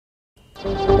Hi,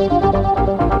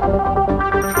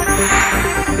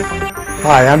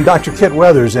 I'm Dr. Kit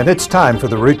Weathers, and it's time for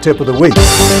the Root Tip of the Week.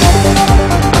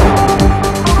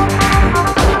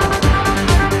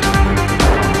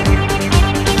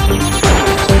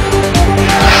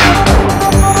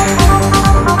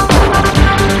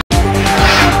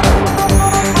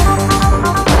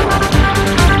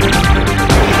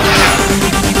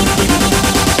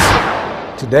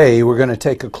 Today, we're going to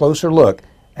take a closer look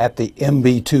at the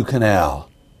MB2 canal.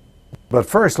 But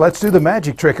first, let's do the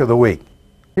magic trick of the week.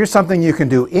 Here's something you can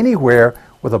do anywhere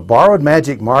with a borrowed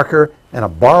magic marker and a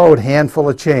borrowed handful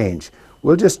of change.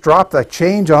 We'll just drop the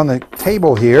change on the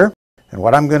table here, and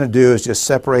what I'm going to do is just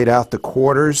separate out the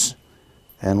quarters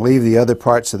and leave the other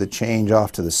parts of the change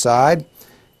off to the side.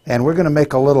 And we're going to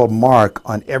make a little mark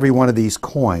on every one of these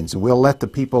coins, and we'll let the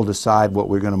people decide what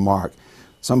we're going to mark.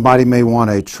 Somebody may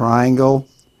want a triangle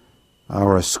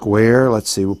or a square. Let's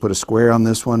see, we'll put a square on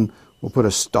this one. We'll put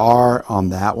a star on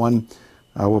that one.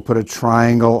 We'll put a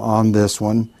triangle on this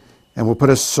one, and we'll put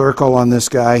a circle on this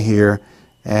guy here,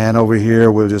 and over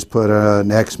here we'll just put an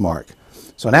X mark.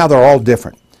 So now they're all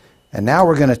different. And now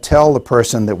we're going to tell the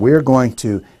person that we're going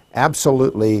to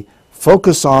absolutely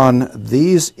focus on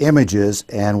these images,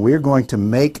 and we're going to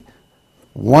make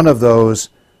one of those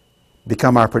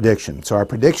become our prediction. So our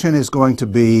prediction is going to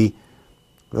be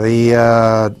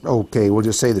the, we'll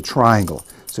just say the triangle.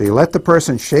 So you let the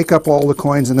person shake up all the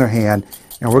coins in their hand,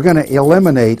 and we're going to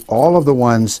eliminate all of the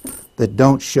ones that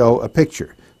don't show a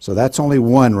picture. So that's only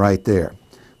one right there.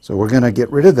 So we're going to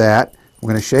get rid of that.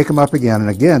 We're going to shake them up again. And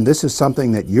again, this is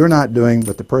something that you're not doing,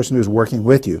 but the person who's working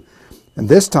with you. And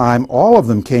this time, all of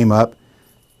them came up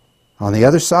on the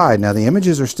other side. Now the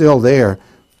images are still there,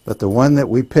 but the one that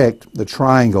we picked, the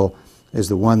triangle, is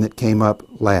the one that came up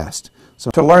last.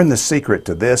 So to learn the secret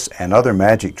to this and other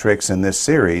magic tricks in this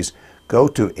series, go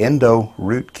to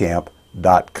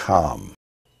EndoRootCamp.com.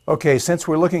 Okay, since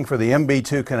we're looking for the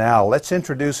MB2 canal, let's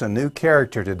introduce a new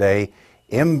character today,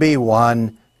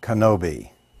 MB1 Kenobi.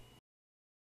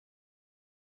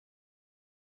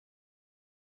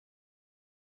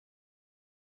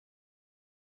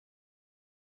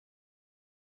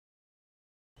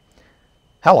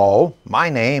 Hello, my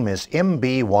name is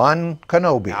MB1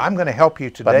 Kenobi. I'm going to help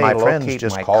you today. But my friends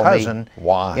just call me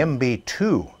MB2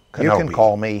 Kenobi. You can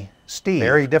call me Steve.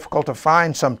 Very difficult to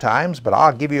find sometimes, but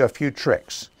I'll give you a few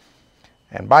tricks.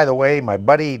 And by the way, my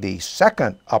buddy, the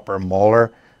second upper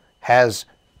molar, has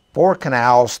 4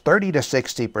 canals 30 to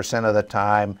 60% of the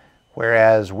time,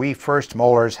 whereas we first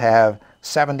molars have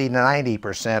 70 to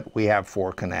 90%, we have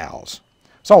 4 canals.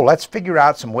 So let's figure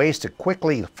out some ways to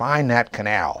quickly find that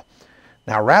canal.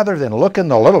 Now, rather than look in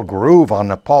the little groove on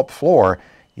the pulp floor,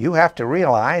 you have to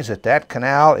realize that that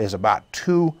canal is about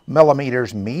 2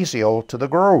 millimeters mesial to the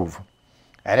groove.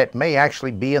 And it may actually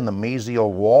be in the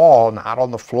mesial wall, not on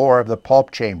the floor of the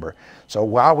pulp chamber. So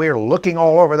while we're looking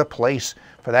all over the place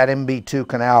for that MB2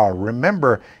 canal,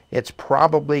 remember it's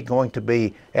probably going to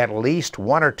be at least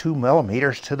 1 or 2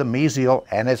 millimeters to the mesial,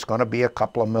 and it's going to be a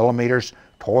couple of millimeters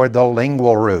toward the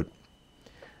lingual root.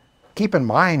 Keep in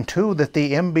mind, too, that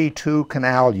the MB2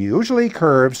 canal usually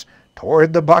curves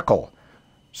toward the buccal,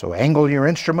 so angle your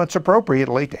instruments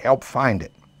appropriately to help find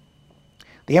it.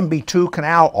 The MB2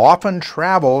 canal often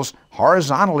travels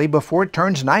horizontally before it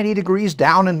turns 90 degrees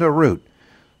down in the root.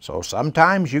 So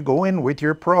sometimes you go in with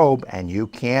your probe and you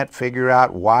can't figure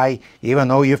out why, even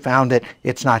though you found it,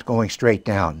 it's not going straight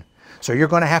down. So you're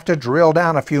going to have to drill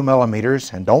down a few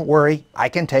millimeters, and don't worry, I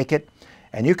can take it.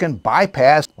 And you can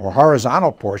bypass the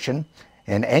horizontal portion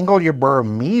and angle your burr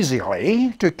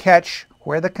mesially to catch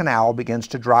where the canal begins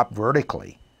to drop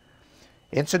vertically.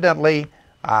 Incidentally,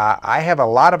 I have a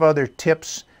lot of other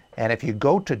tips, and if you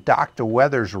go to Dr.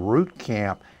 Weathers' Root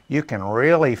Camp, you can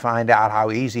really find out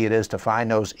how easy it is to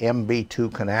find those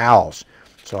MB2 canals.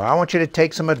 So I want you to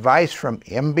take some advice from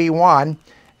MB1,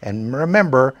 and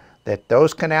remember that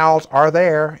those canals are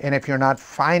there, and if you're not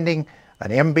finding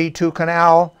an MB2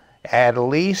 canal, at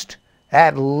least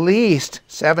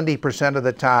 70% of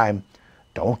the time,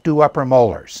 don't do upper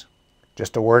molars.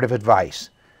 Just a word of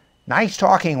advice. Nice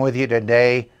talking with you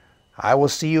today. I will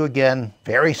see you again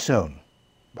very soon.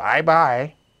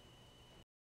 Bye-bye.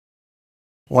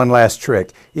 One last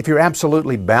trick. If you're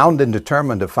absolutely bound and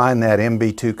determined to find that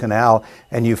MB2 canal,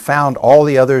 and you found all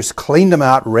the others, cleaned them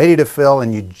out, ready to fill,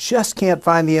 and you just can't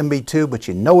find the MB2, but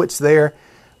you know it's there,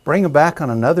 bring them back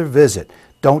on another visit.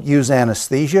 Don't use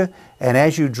anesthesia, and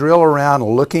as you drill around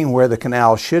looking where the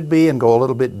canal should be and go a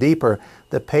little bit deeper,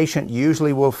 the patient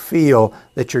usually will feel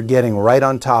that you're getting right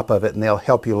on top of it, and they'll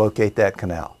help you locate that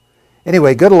canal.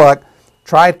 Anyway, good luck.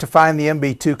 Try to find the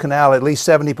MB2 canal at least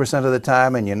 70% of the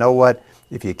time, and you know what?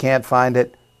 If you can't find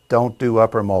it, don't do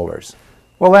upper molars.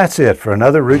 Well, that's it for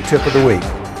another Root Tip of the Week.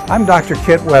 I'm Dr.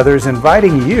 Kit Weathers,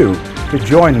 inviting you to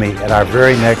join me at our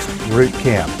very next root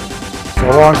camp. So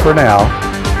long for now.